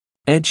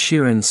Ed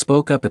Sheeran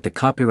spoke up at the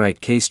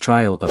copyright case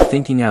trial of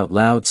Thinking Out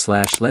Loud /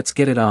 Let's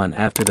Get It On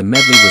after the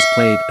medley was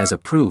played as a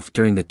proof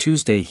during the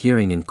Tuesday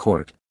hearing in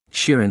court.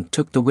 Sheeran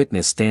took the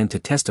witness stand to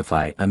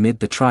testify amid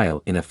the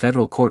trial in a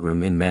federal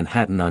courtroom in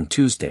Manhattan on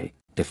Tuesday,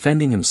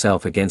 defending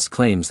himself against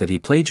claims that he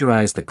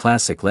plagiarized the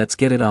classic Let's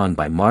Get It On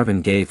by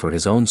Marvin Gaye for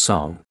his own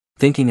song,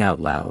 Thinking Out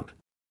Loud.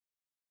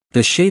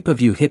 The Shape of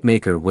You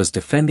hitmaker was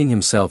defending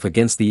himself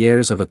against the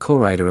heirs of a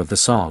co-writer of the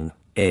song,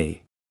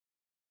 a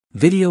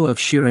video of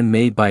Sheeran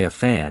made by a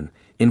fan,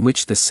 in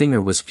which the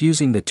singer was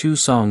fusing the two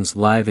songs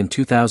live in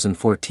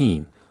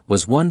 2014,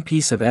 was one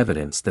piece of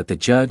evidence that the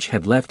judge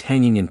had left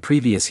hanging in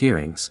previous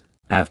hearings,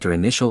 after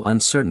initial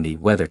uncertainty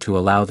whether to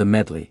allow the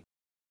medley.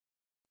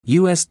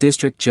 U.S.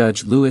 District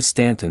Judge Louis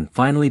Stanton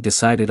finally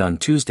decided on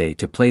Tuesday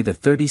to play the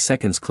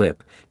 30-second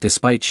clip,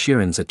 despite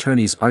Sheeran's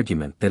attorney's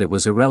argument that it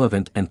was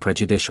irrelevant and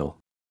prejudicial.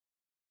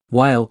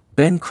 While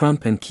Ben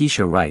Crump and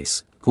Keisha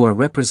Rice, who are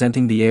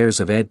representing the heirs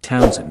of Ed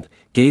Townsend,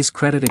 Gaye's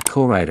credited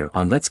co-writer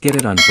on Let's Get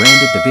It On,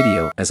 branded the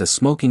video as a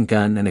smoking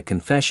gun and a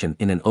confession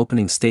in an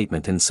opening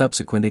statement and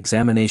subsequent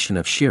examination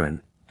of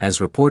Sheeran.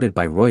 As reported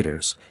by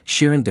Reuters,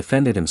 Sheeran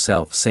defended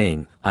himself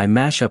saying, "I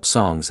mash up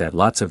songs at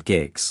lots of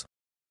gigs.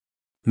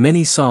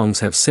 Many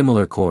songs have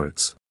similar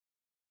chords.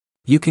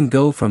 You can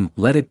go from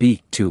Let It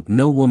Be to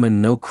No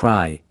Woman No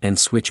Cry and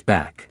switch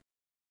back.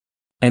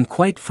 And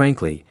quite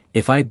frankly,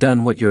 if I'd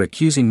done what you're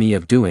accusing me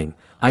of doing,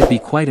 I'd be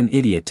quite an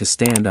idiot to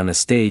stand on a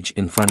stage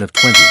in front of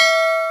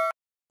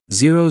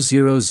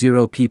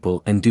 20,000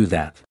 people and do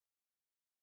that."